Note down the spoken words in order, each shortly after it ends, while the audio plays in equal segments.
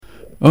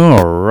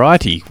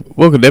Alrighty,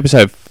 welcome to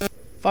episode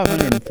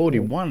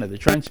 541 of the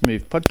Train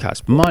Smooth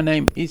podcast. My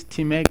name is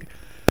Tim Egg,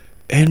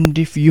 and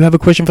if you have a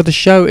question for the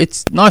show,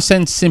 it's nice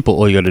and simple.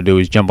 All you got to do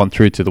is jump on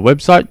through to the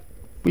website,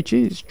 which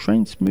is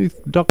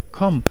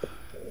trainsmooth.com.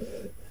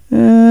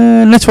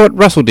 And that's what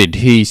Russell did.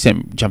 He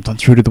jumped on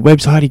through to the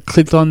website, he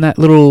clicked on that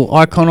little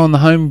icon on the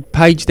home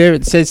page there.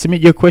 It says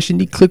submit your question.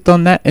 He clicked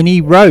on that and he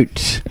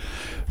wrote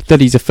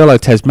that he's a fellow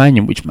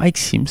Tasmanian, which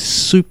makes him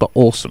super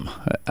awesome.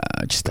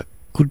 Just a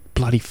good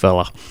bloody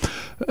fella.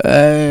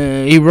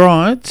 He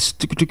writes,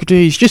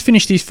 he's just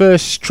finished his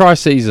first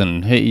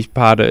tri-season. He's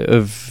part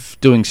of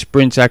doing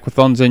sprints,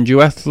 aquathons and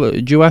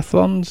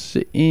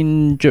duathlons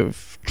in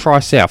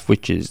Tri-South,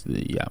 which is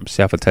the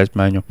south of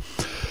Tasmania.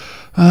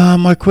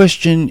 My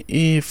question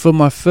for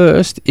my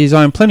first is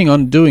I'm planning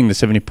on doing the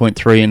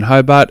 70.3 in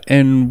Hobart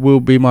and will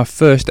be my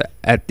first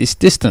at this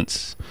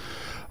distance.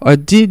 I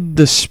did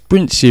the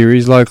sprint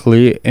series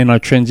locally and I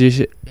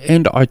transitioned.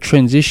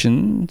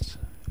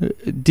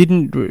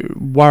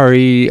 Didn't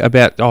worry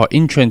about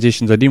in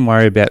transitions. I didn't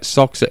worry about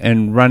socks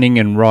and running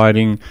and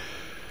riding.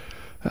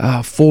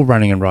 For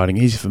running and riding,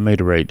 easy for me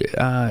to read.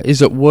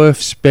 Is it worth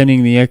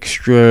spending the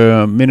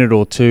extra minute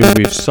or two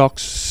with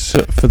socks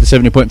for the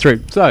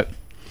 70.3? So,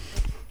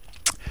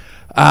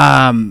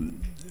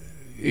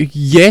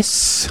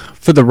 yes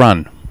for the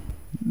run,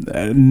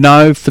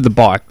 no for the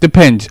bike.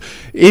 Depends.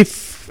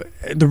 If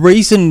the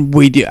reason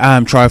we do,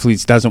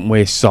 triathletes doesn't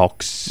wear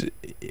socks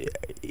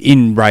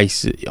in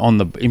race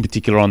in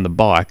particular on the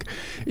bike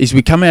is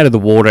we come out of the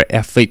water,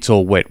 our feet's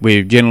all wet.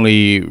 We're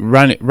generally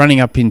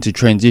running up into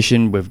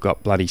transition. We've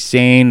got bloody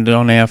sand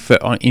on our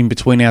in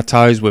between our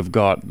toes. We've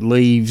got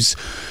leaves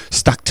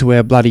stuck to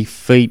our bloody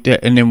feet,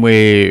 and then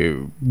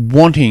we're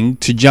wanting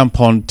to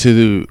jump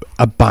onto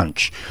a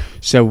bunch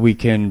so we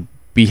can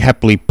be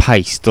happily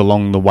paced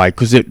along the way,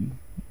 because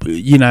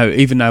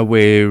even though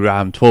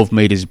we're 12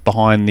 meters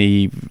behind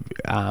the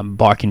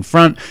bike in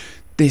front,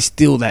 there's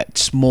still that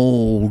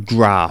small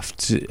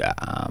draft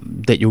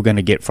that you're going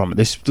to get from it.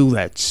 There's still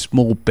that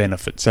small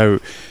benefit.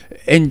 So,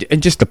 and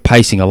just the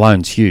pacing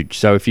alone's huge.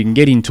 So if you can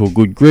get into a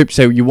good group,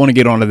 so you want to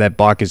get onto that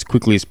bike as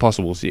quickly as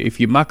possible. So if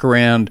you muck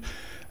around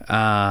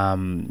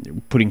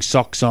putting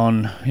socks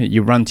on,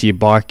 you run to your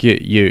bike,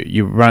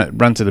 you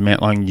run to the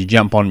mountain line, you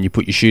jump on and you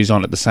put your shoes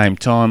on at the same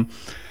time.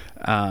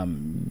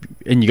 And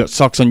you got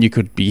socks on, you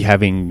could be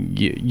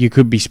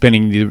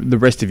spending the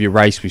rest of your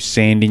race with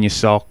sand in your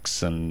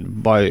socks,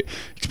 and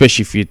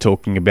especially if you're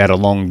talking about a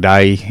long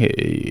day,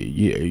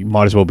 you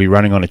might as well be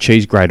running on a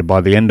cheese grater by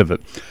the end of it.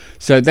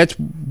 So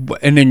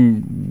and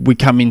then we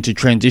come into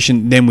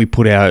transition, then we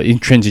put in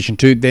transition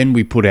 2, then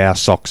we put our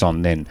socks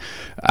on then,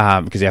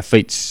 because our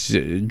feet's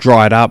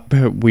dried up.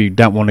 We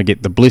don't want to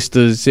get the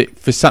blisters.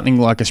 For something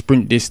like a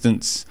sprint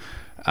distance,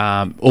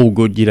 all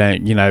good. You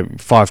don't,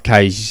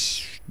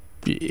 5Ks,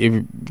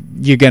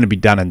 you're going to be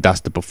done and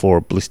dusted before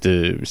a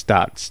blister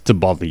starts to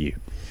bother you.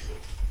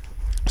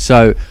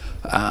 So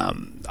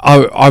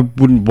I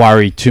wouldn't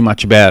worry too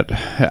much about,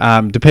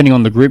 depending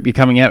on the group you're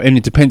coming out, and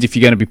it depends if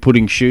you're going to be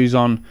putting shoes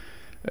on,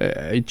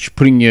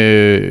 putting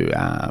your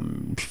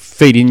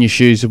feet in your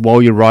shoes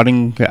while you're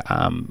riding.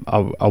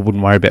 I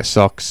wouldn't worry about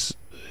socks,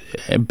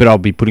 but I'll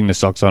be putting the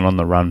socks on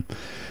the run.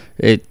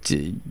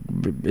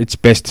 It's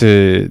best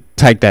to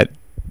take that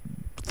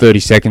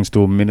 30 seconds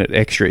to a minute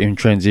extra in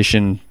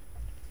transition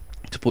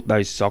to put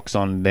those socks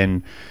on,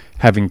 then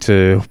having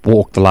to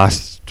walk the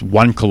last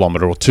 1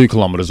 kilometre or 2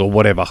 kilometres or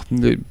whatever,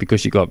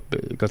 because you got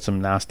some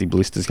nasty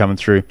blisters coming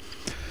through.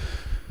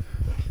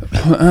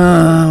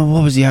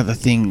 What was the other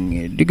thing?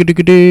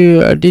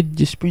 I did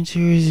the sprint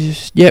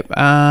series. Yep.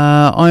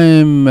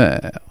 I'm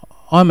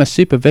a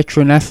super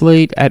veteran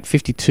athlete at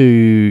 52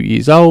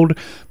 years old.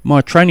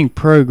 My training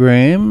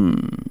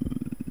program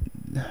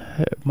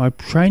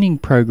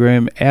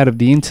out of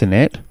the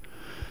internet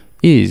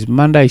is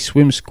Monday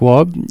swim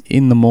squad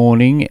in the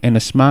morning and a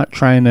smart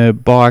trainer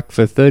bike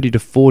for 30 to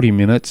 40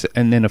 minutes,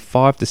 and then a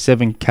 5 to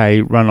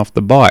 7k run off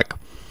the bike.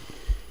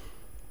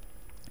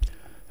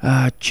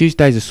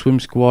 Tuesday's a swim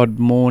squad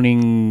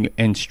morning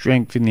and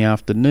strength in the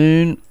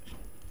afternoon.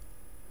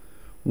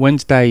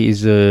 Wednesday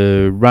is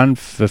a run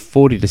for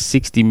 40 to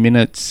 60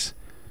 minutes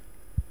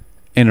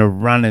and a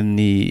run and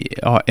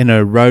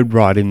a road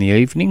ride in the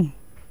evening.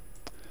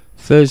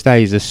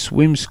 Thursday is a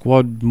swim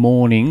squad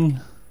morning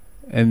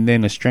and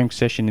then a strength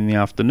session in the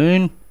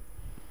afternoon.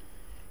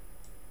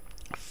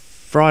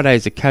 Friday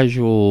is a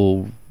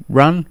casual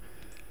run.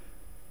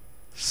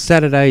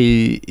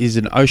 Saturday is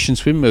an ocean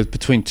swim of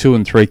between 2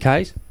 and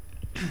 3Ks.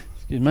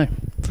 Excuse me.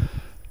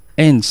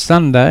 And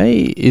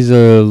Sunday is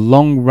a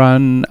long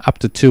run up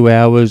to 2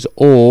 hours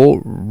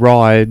or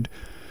ride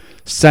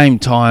same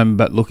time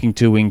but looking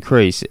to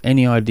increase.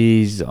 Any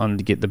ideas on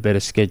to get the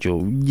better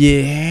schedule?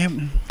 Yeah,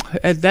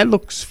 that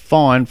looks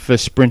fine for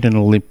sprint and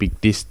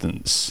Olympic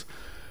distance.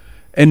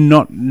 And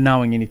not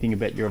knowing anything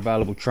about your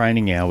available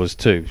training hours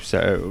too.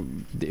 So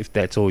if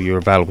that's all your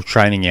available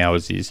training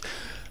hours is.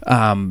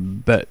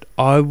 But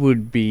I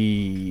would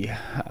be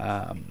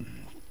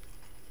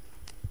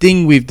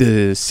thing with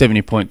the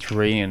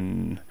 70.3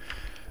 and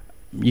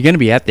you're going to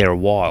be out there a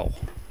while,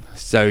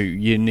 so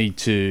you need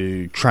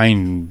to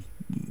train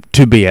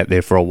to be out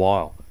there for a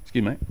while.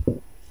 Excuse me.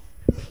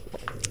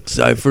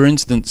 So, for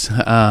instance,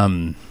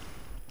 that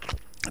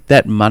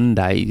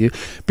Monday, it'd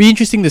be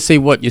interesting to see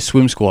what your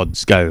swim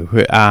squads go.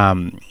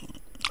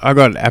 I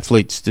got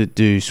athletes that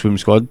do swim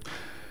squad.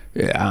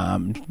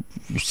 One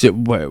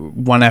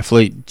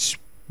athlete's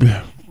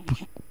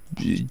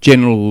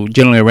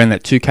generally around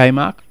that 2K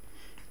mark,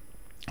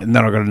 and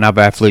then I got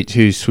another athlete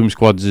whose swim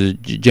squads are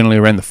generally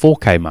around the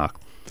 4K mark.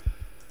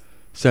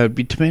 So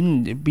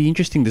it'd be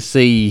interesting to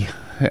see,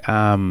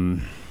 because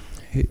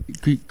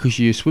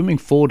you're swimming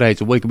 4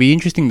 days a week. It'd be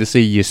interesting to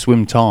see your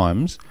swim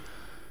times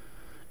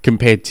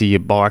compared to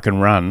your bike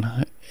and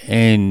run,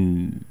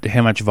 and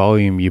how much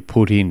volume you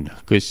put in.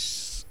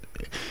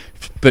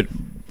 But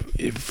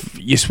if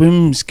you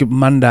swim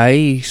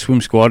Monday, swim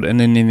squad, and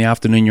then in the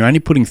afternoon you're only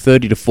putting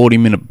 30 to 40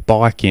 minute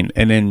bike in,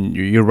 and then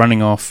you're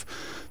running off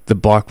the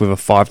bike with a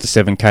 5 to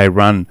 7K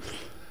run,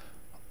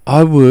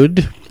 I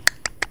would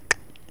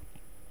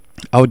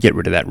get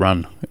rid of that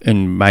run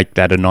and make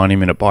that a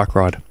 90-minute bike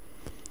ride.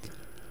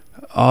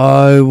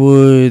 I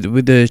would,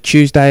 with the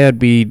Tuesday, I'd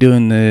be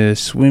doing the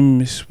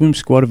swim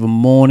squad of a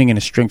morning and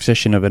a strength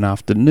session of an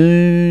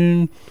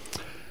afternoon.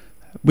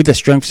 With the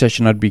strength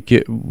session, I'd be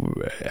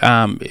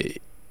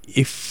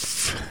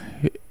if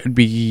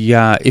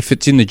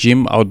it's in the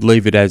gym, I would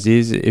leave it as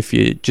is. If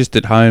you're just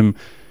at home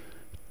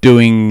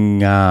doing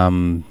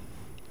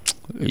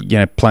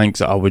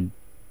planks, I would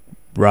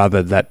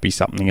rather that be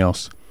something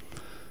else.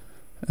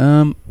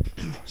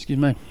 Excuse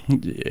me.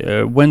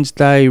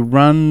 Wednesday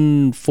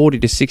run 40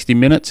 to 60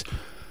 minutes.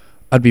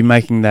 I'd be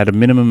making that a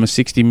minimum of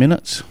 60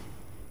 minutes.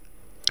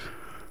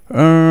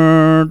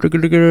 Road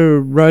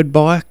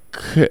bike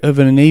of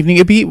an evening.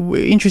 It'd be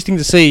interesting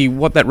to see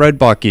what that road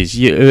bike is.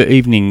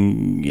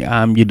 Evening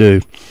you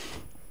do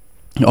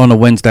on a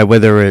Wednesday,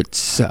 whether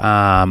it's just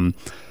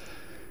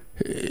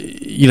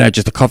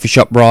a coffee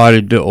shop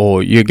ride,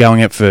 or you're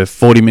going out for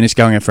 40 minutes,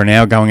 going out for an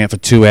hour, going out for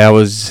 2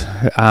 hours.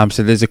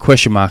 So there's a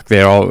question mark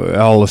there.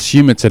 I'll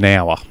assume it's an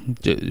hour,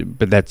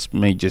 but that's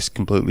me just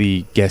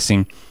completely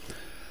guessing.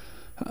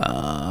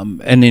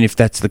 And then if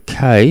that's the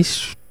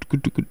case, so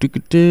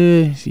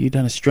you've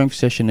done a strength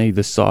session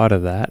either side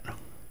of that.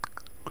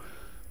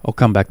 I'll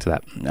come back to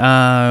that.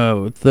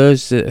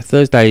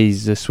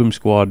 Thursday's a swim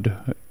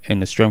squad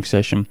and a strength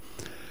session.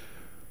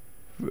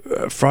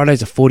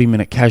 Friday's a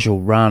 40-minute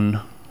casual run,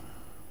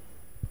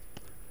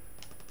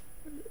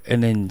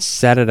 and then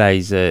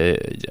Saturday's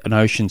an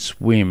ocean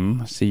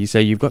swim. So you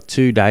say you've got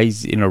 2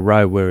 days in a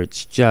row where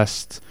it's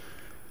just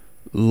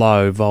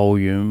low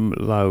volume,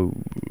 low.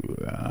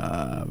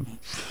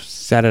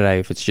 Saturday,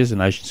 if it's just an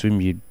ocean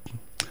swim,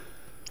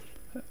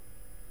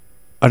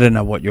 I don't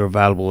know what your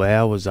available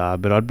hours are,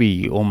 but I'd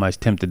be almost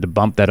tempted to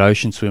bump that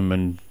ocean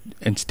swim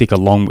and stick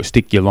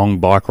your long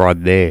bike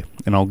ride there,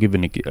 and I'll give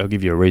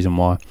you a reason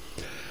why.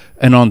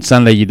 And on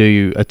Sunday you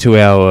do up to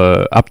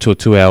a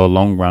 2 hour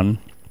long run,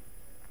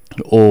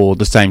 or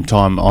the same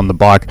time on the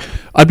bike.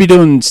 I'd be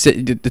doing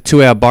the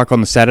 2 hour bike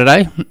on the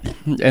Saturday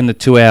and the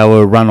 2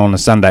 hour run on the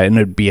Sunday, and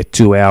it'd be a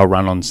 2 hour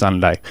run on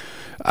Sunday,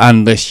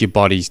 unless your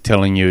body's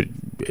telling you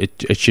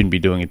it shouldn't be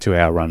doing a 2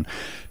 hour run.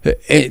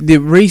 The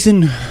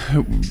reason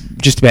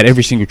just about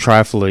every single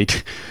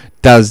triathlete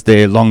does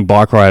their long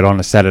bike ride on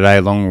a Saturday,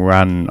 long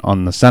run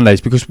on the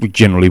Sundays, because we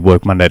generally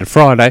work Monday to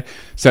Friday,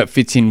 so it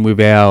fits in with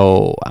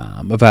our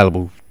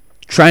available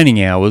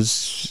training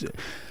hours.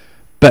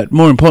 But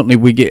more importantly,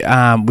 we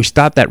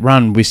start that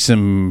run with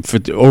some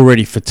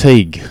already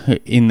fatigue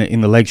in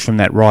the legs from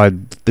that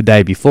ride the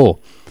day before.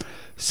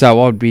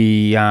 So I'd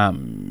be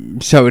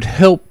so it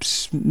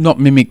helps not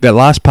mimic the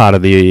last part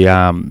of the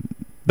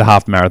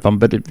half marathon,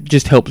 but it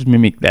just helps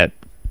mimic that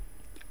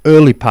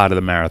early part of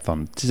the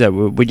marathon.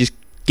 So we're just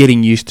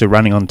getting used to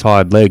running on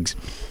tired legs,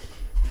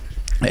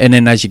 and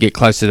then as you get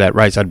closer to that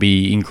race, I'd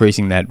be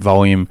increasing that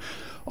volume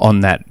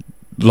on that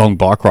long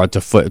bike ride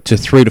to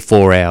 3 to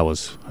 4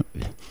 hours.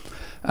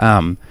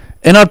 And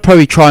I'd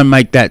probably try and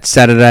make that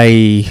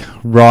Saturday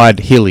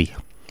ride hilly.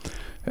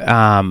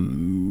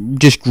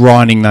 Just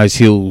grinding those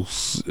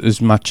hills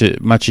as much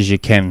as you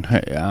can,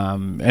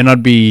 and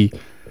I'd be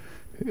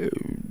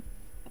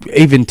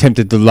even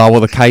tempted to lower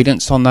the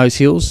cadence on those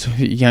hills,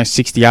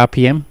 60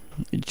 RPM,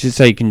 just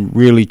so you can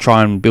really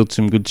try and build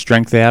some good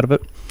strength out of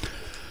it.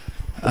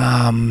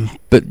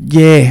 But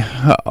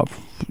yeah,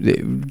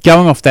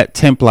 going off that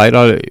template,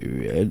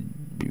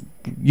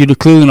 you're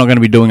clearly not going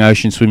to be doing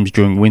ocean swims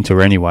during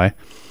winter anyway.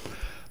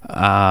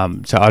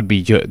 So I'd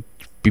be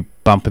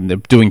bumping,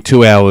 doing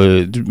 2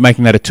 hours,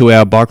 making that a 2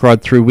 hour bike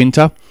ride through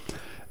winter,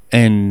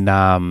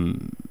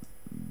 and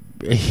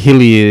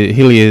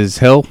hilly as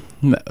hell.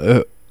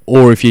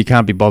 Or if you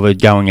can't be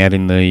bothered going out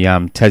in the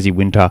Tassie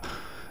winter,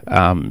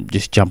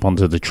 just jump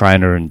onto the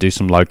trainer and do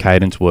some low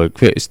cadence work.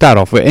 Start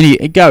off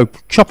with go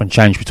chop and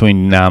change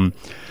between 3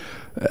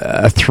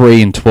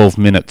 and 12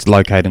 minutes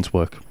low cadence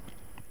work.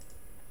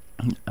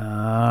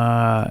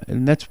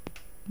 And that's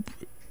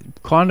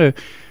kind of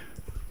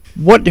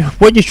what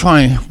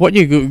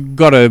you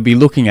got to be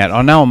looking at.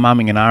 I know I'm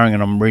mumming and ahhing,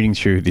 and I'm reading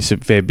through this a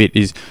fair bit.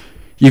 Is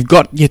you've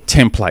got your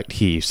template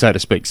here, so to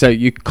speak. So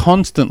you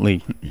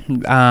constantly,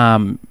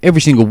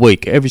 every single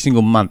week, every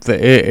single month,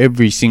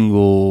 every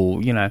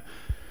single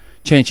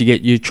chance you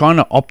get, you're trying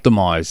to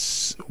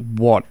optimize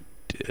what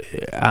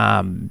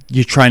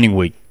your training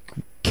week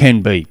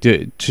can be.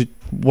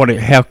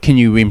 How can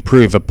you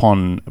improve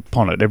upon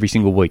it every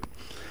single week?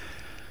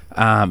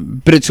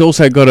 But it's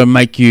also got to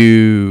make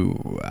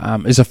you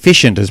as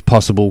efficient as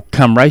possible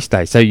come race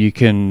day, so you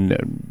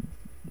can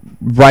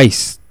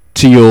race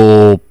to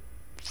your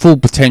full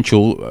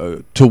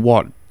potential, to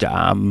what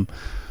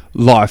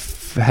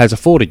life has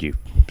afforded you.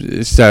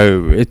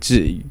 So it's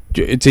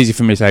easy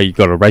for me to say you've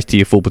got to race to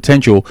your full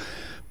potential,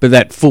 but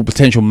that full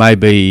potential may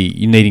be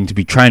you needing to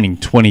be training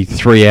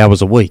 23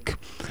 hours a week.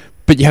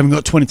 But you haven't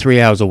got 23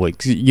 hours a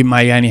week. You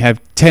may only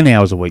have 10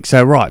 hours a week.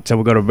 So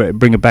we've got to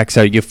bring it back.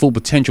 So your full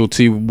potential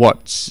to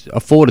what's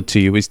afforded to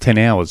you is 10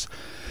 hours.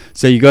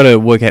 So you've got to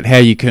work out how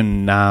you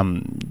can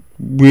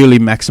really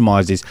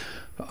maximise this.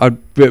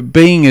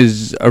 Being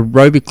as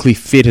aerobically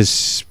fit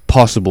as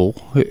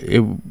possible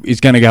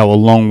is going to go a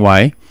long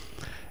way.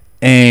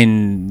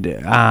 And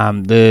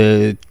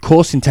the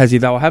course in Tassie,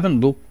 though I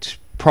haven't looked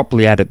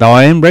properly at it, though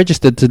I am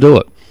registered to do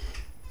it.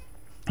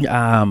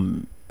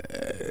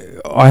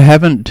 I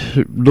haven't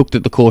looked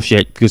at the course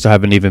yet because I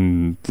haven't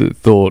even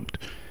thought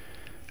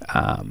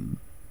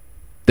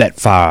that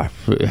far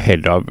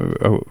ahead.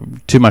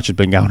 Too much has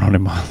been going on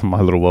in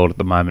my little world at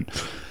the moment.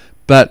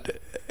 But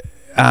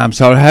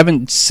so I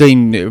haven't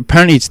seen.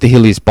 Apparently, it's the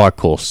hilliest bike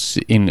course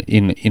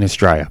in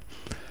Australia.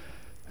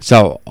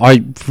 So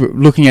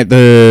looking at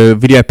the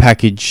video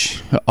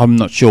package, I'm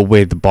not sure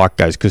where the bike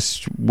goes,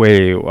 because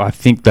where I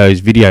think those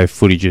video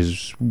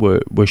footages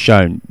were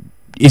shown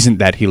isn't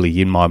that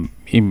hilly in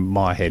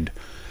my head.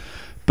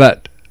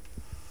 But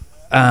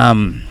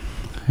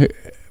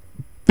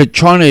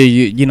trying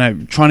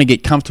to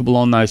get comfortable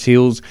on those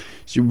hills,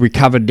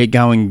 recovered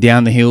going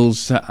down the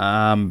hills.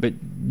 But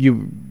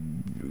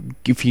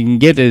if you can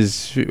get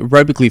as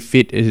aerobically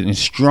fit and as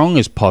strong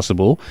as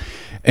possible,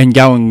 and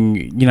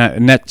going,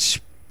 and that's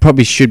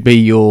probably should be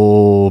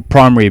your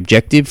primary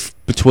objective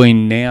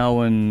between now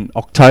and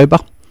October.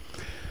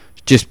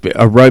 Just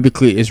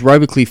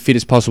aerobically fit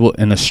as possible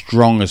and as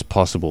strong as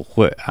possible,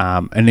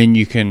 and then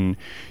you can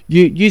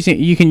use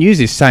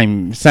this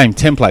same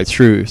template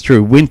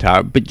through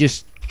winter, but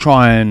just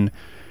try and,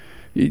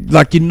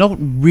 like, you're not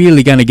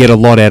really going to get a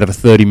lot out of a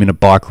 30-minute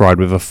bike ride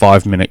with a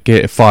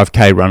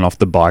 5k run off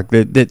the bike.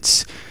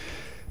 That's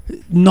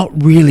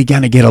not really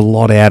going to get a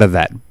lot out of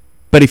that.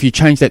 But if you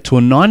change that to a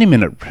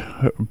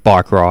 90-minute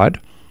bike ride,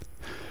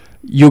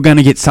 you're going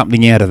to get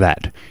something out of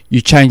that.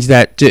 You change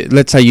that to,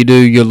 let's say you do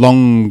your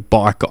long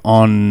bike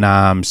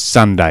on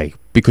Sunday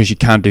because you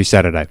can't do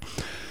Saturday.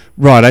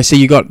 Right, so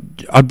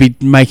I'd be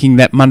making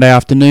that Monday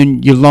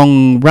afternoon your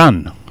long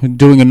run,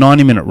 doing a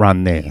 90-minute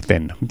run there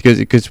then,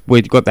 because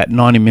we've got that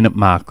 90-minute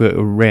mark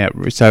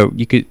around, so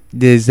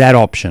there's that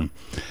option.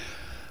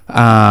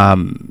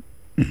 But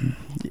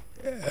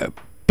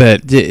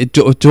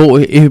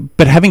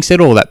having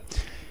said all that,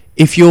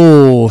 if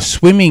you're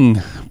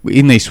swimming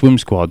in these swim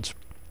squads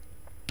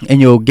and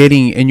you're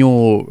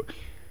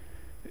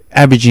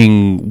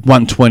averaging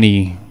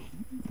 120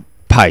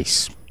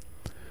 pace,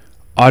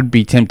 I'd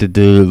be tempted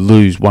to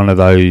lose one of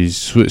those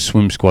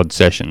swim squad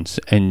sessions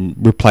and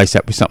replace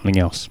that with something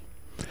else.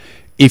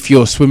 If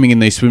you're swimming in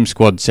these swim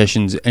squad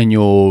sessions and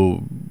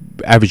you're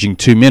averaging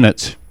 2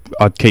 minutes,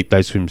 I'd keep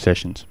those swim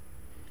sessions.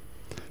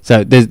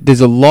 So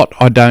there's a lot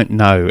I don't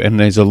know, and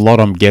there's a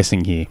lot I'm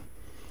guessing here.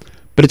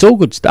 But it's all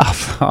good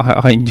stuff.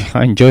 I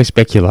enjoy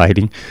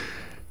speculating.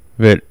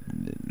 But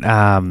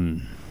I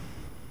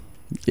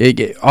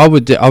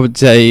would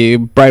say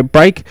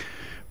break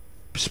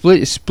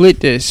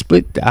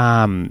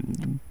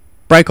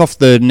off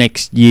the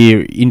next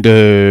year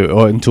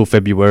until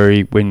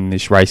February when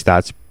this race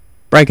starts.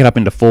 Break it up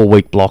into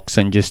 4-week blocks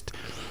and just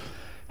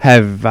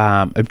have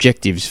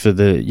objectives for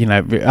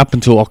the up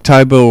until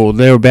October or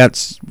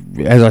thereabouts.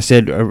 As I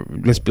said,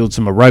 let's build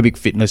some aerobic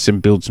fitness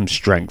and build some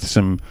strength,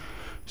 some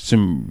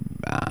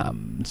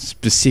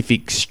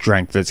specific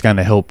strength that's going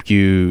to help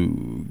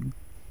you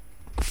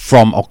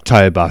from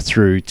October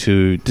through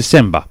to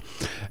December,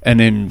 and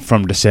then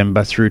from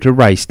December through to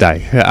race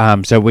day.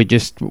 So we're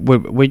just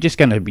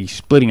going to be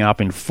splitting up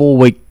in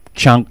 4-week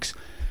chunks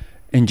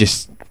and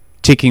just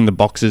ticking the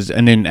boxes,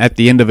 and then at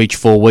the end of each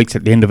 4 weeks,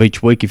 at the end of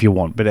each week if you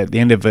want, but at the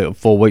end of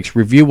 4 weeks,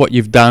 review what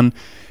you've done.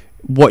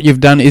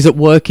 Is it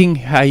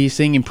working? Are you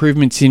seeing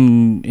improvements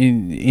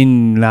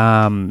in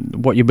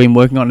what you've been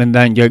working on? And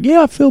don't go,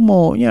 I feel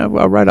more, I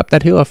rode up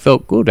that hill, I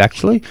felt good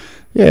actually.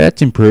 Yeah,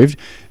 that's improved.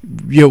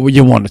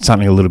 You want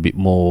something a little bit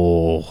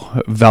more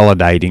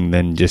validating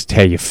than just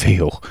how you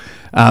feel.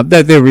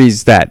 There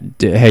is that,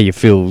 how you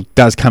feel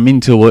does come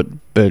into it,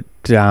 but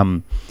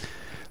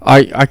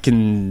I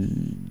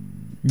can,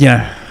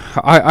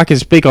 I can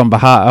speak on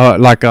behalf,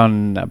 like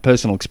on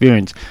personal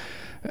experience.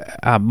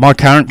 My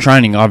current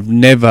training, I've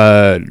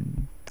never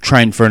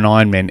trained for an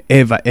Ironman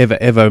ever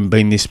and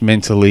been this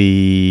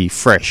mentally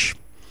fresh.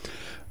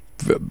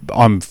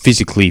 I'm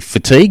physically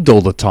fatigued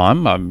all the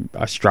time.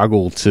 I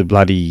struggle to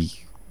bloody,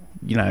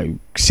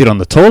 sit on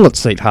the toilet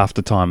seat half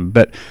the time.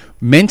 But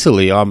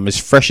mentally, I'm as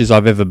fresh as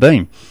I've ever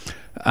been.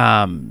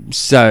 But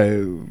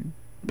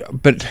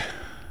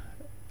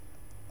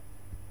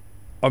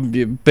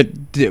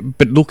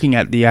looking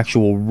at the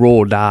actual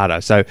raw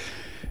data, so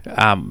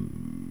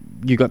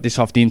you got this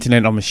off the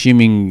internet. I'm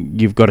assuming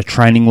you've got a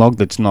training log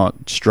that's not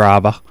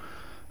Strava,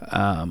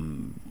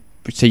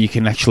 so you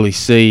can actually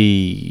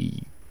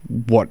see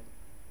what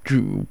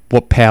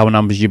power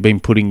numbers you've been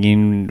putting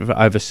in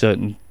over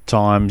certain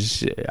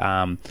times,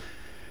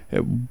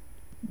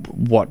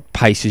 what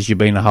paces you've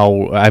been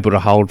able to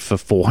hold for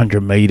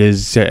 400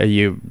 meters.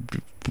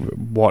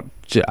 What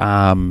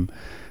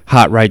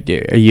heart rate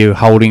are you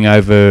holding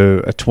over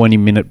a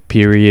 20-minute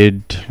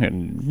period?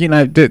 And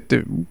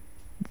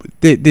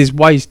there's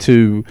ways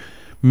to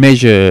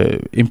measure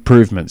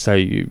improvement. So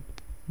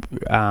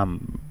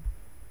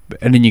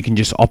and then you can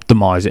just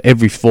optimize it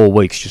every 4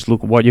 weeks. Just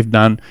look at what you've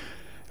done.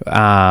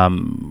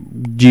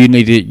 Do you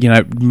need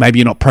to, maybe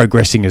you're not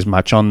progressing as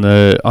much on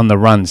the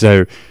run,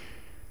 so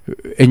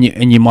and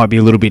you might be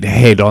a little bit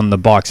ahead on the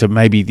bike, so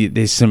maybe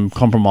there's some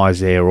compromise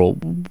there, or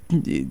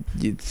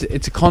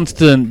it's a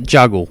constant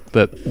juggle.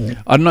 But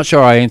I'm not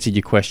sure I answered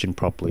your question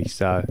properly,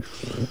 so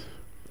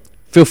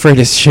feel free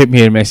to shoot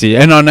me a message.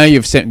 And I know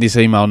you've sent this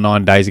email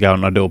 9 days ago,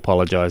 and I do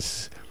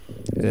apologise.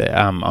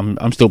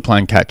 I'm still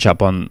playing catch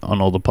up on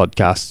all the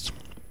podcasts.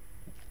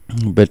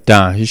 But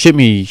shoot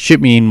me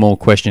in more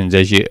questions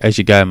as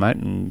you go, mate,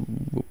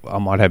 and I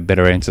might have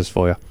better answers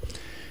for you.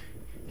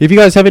 If you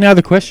guys have any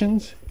other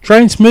questions,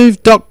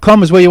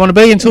 trainsmooth.com is where you want to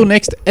be. Until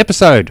next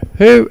episode,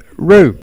 hooroo.